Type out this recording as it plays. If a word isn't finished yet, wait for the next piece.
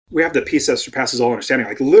we have the peace that surpasses all understanding.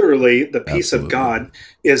 Like literally the peace of Absolutely. God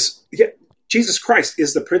is, yeah, Jesus Christ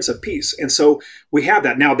is the Prince of Peace. And so we have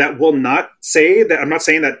that. Now that will not say that, I'm not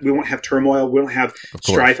saying that we won't have turmoil, we won't have Of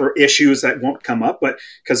course. strife or issues that won't come up, but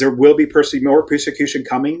because there will be more persecution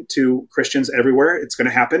coming to Christians everywhere. It's going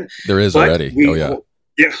to happen. There is But already. we, Oh yeah.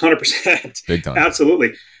 yeah, 100%. Big time.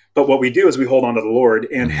 Absolutely. But what we do is we hold on to the Lord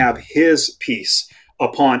and Mhm. have his peace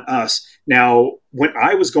upon us. Now, when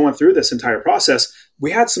I was going through this entire process,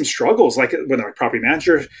 we had some struggles, like when our property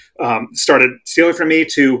manager started stealing from me,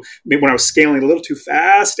 to when I was scaling a little too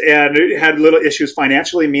fast and had little issues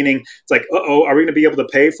financially, meaning it's like, uh-oh, are we going to be able to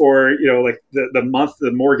pay for, like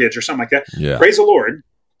the mortgage or something like that? Yeah. Praise the Lord.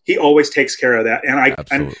 He always takes care of that. And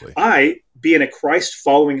Absolutely. I, being a Christ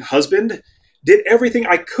following husband, did everything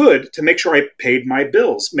I could to make sure I paid my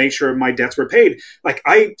bills, made sure my debts were paid. Like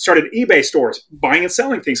I started eBay stores, buying and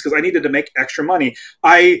selling things because I needed to make extra money.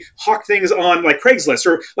 I hawked things on like Craigslist,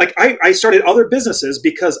 or like I started other businesses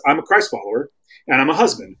because I'm a Christ follower and I'm a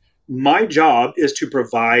husband. My job is to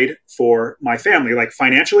provide for my family, like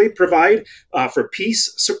financially provide, for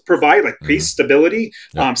peace, provide like peace, stability,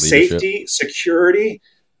 Yep. Leadership. safety, security.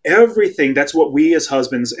 Everything. That's what we as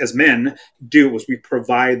husbands, as men, do, is we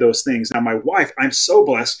provide those things. Now, my wife, I'm so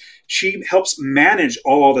blessed. She helps manage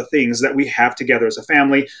all the things that we have together as a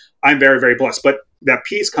family. I'm very, very blessed. But that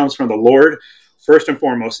peace comes from the Lord first and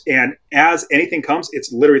foremost. And as anything comes,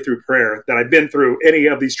 it's literally through prayer that I've been through any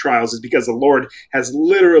of these trials, is because the Lord has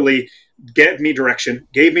literally gave me direction,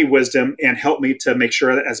 gave me wisdom, and helped me to make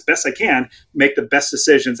sure that as best I can, make the best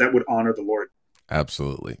decisions that would honor the Lord.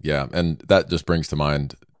 Absolutely. Yeah. And that just brings to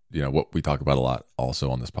mind, what we talk about a lot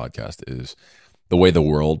also on this podcast is the way the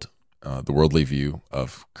worldly view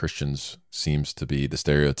of Christians seems to be the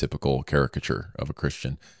stereotypical caricature of a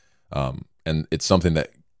Christian. And it's something that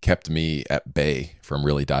kept me at bay from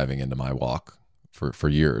really diving into my walk for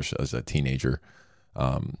years as a teenager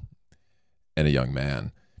and a young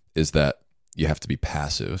man, is that you have to be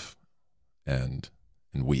passive and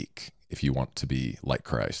weak if you want to be like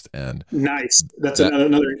Christ. And nice. That's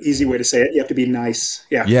another easy way to say it. You have to be nice.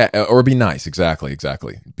 Yeah. Yeah. Or be nice. Exactly.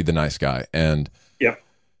 Be the nice guy. And yeah,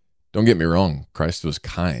 don't get me wrong. Christ was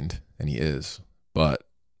kind, and he is, but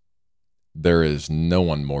there is no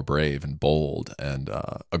one more brave and bold and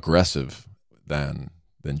aggressive than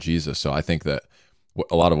Jesus. So I think that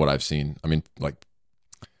a lot of what I've seen, I mean, like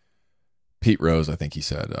Pete Rose, I think he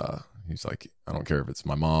said, he's like, I don't care if it's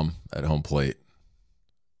my mom at home plate.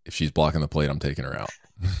 If she's blocking the plate, I'm taking her out.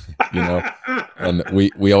 And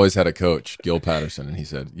we always had a coach, Gil Patterson, and he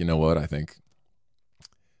said, you know what? I think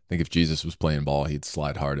if Jesus was playing ball, he'd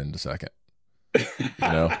slide hard into second. He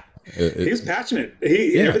was passionate.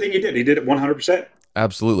 Everything he did it 100%.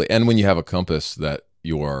 Absolutely. And when you have a compass that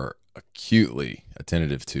you are acutely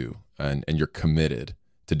attentive to, and you're committed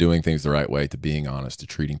to doing things the right way, to being honest, to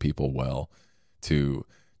treating people well, to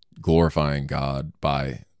glorifying God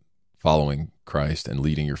by following Christ and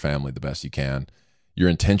leading your family the best you can, your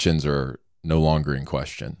intentions are no longer in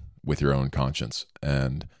question with your own conscience.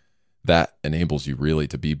 And that enables you really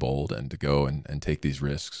to be bold and to go and take these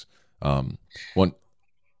risks. One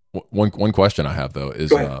question I have though is,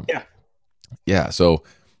 so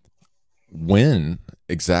when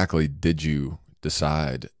exactly did you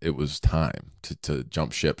decide it was time to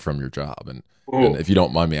jump ship from your job? And if you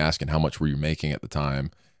don't mind me asking, how much were you making at the time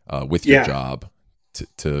with your job?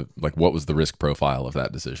 To like, what was the risk profile of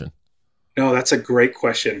that decision? No, that's a great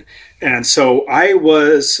question. And so I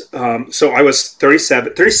was 36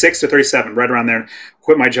 to 37, right around there,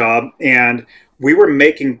 quit my job. And we were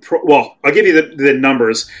making, I'll give you the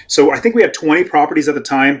numbers. So I think we had 20 properties at the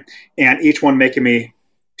time, and each one making me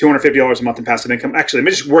 $250 a month in passive income. Actually, let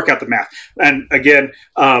me just work out the math. And again,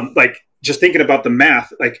 just thinking about the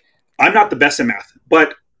math, like I'm not the best in math,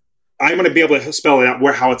 but I'm going to be able to spell it out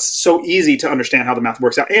how it's so easy to understand how the math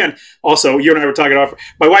works out. And also, you and I were talking about,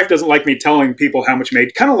 my wife doesn't like me telling people how much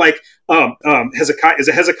made, kind of like Hezekiah. Is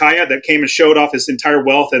it Hezekiah that came and showed off his entire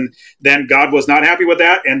wealth, and then God was not happy with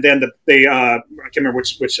that, and then I can't remember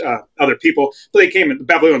which other people, but they came in, the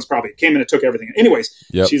Babylonians probably came in and took everything. Anyways,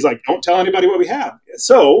 She's like, don't tell anybody what we have.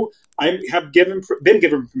 So I have been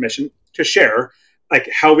given permission to share like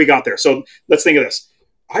how we got there. So let's think of this.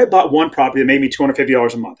 I bought one property that made me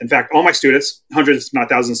 $250 a month. In fact, all my students, hundreds, if not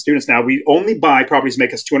thousands of students now, we only buy properties that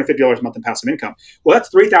make us $250 a month in passive income. Well,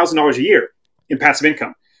 that's $3,000 a year in passive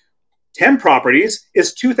income. 10 properties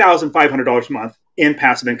is $2,500 a month in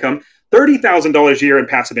passive income, $30,000 a year in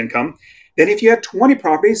passive income. Then if you had 20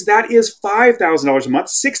 properties, that is $5,000 a month,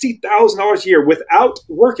 $60,000 a year without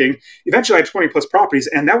working. Eventually, I had 20 plus properties,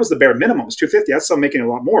 and that was the bare minimum. It was $250. That's still making a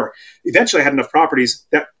lot more. Eventually, I had enough properties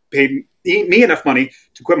that pay me enough money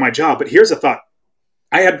to quit my job. But here's a thought.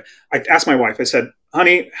 I asked my wife, I said,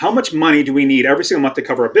 honey, how much money do we need every single month to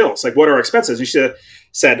cover our bills? Like, what are our expenses? And she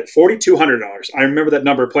said $4,200. I remember that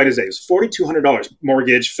number plain as day. It was $4,200,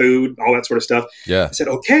 mortgage, food, all that sort of stuff. Yeah. I said,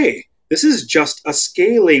 okay, this is just a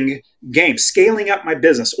scaling game, scaling up my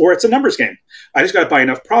business, or it's a numbers game. I just got to buy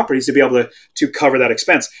enough properties to be able to cover that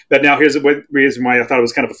expense. But now here's the reason why I thought it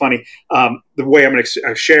was kind of funny. The way I'm going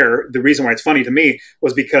to share, the reason why it's funny to me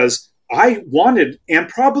was because I wanted and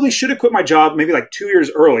probably should have quit my job maybe like 2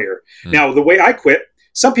 years earlier. Now, the way I quit,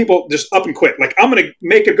 some people just up and quit. Like, I'm going to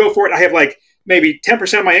make a go for it. I have like maybe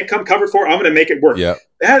 10% of my income covered for it. I'm going to make it work. Yeah.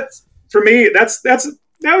 That's, for me, that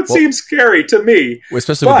would seem scary to me.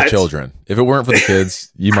 Especially with the children. If it weren't for the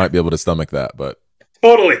kids, you might be able to stomach that. But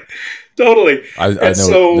Totally. I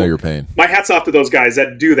know your pain. My hat's off to those guys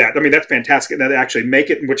that do that. I mean, that's fantastic. And that actually make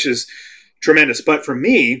it, which is tremendous. But for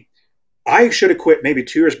me, I should have quit maybe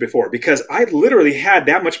 2 years before because I literally had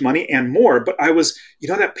that much money and more. But I was,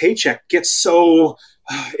 that paycheck gets so,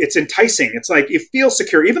 it's enticing. It's like you feel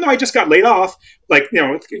secure. Even though I just got laid off, like,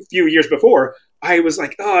 a few years before, I was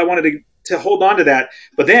like, oh, I wanted to hold on to that.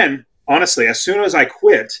 But then, honestly, as soon as I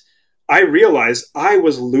quit, I realized I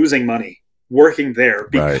was losing money working there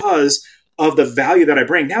because of the value that I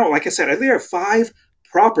bring. Now, like I said, I think I have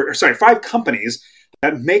 5 companies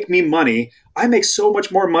that make me money. I make so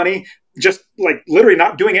much more money just like literally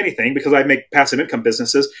not doing anything because I make passive income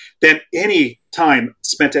businesses than any time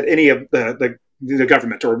spent at any of the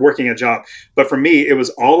government or working a job. But for me, it was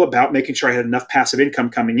all about making sure I had enough passive income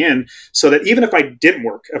coming in so that even if I didn't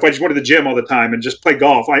work, if I just went to the gym all the time and just play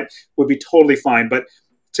golf, I would be totally fine. But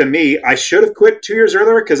to me, I should have quit 2 years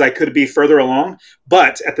earlier because I could be further along.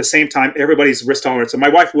 But at the same time, everybody's risk tolerance. And my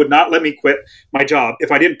wife would not let me quit my job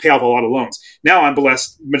if I didn't pay off a lot of loans. Now I'm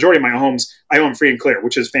blessed. Majority of my homes, I own free and clear,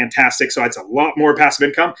 which is fantastic. So it's a lot more passive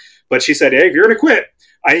income. But she said, hey, if you're going to quit,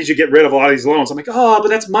 I need you to get rid of a lot of these loans. I'm like, oh, but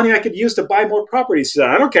that's money I could use to buy more properties. She said,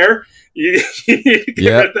 I don't care. Yep.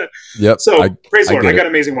 So praise the Lord. I got an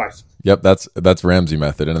amazing wife. Yep. That's Ramsey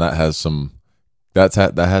method. And that has some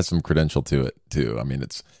credential to it too. I mean,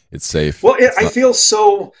 it's safe. Well, I feel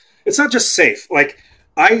so, it's not just safe. Like,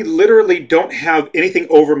 I literally don't have anything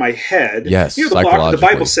over my head. Yes. The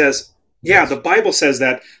Bible says, the Bible says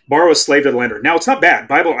that borrow a slave to the lender. Now, it's not bad.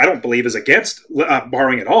 Bible, I don't believe, is against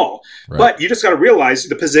borrowing at all. Right. But you just got to realize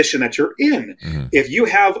the position that you're in. Mm-hmm. If you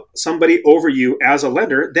have somebody over you as a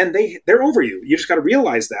lender, then they're over you. You just got to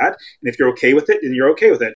realize that. And if you're okay with it, then you're okay with it.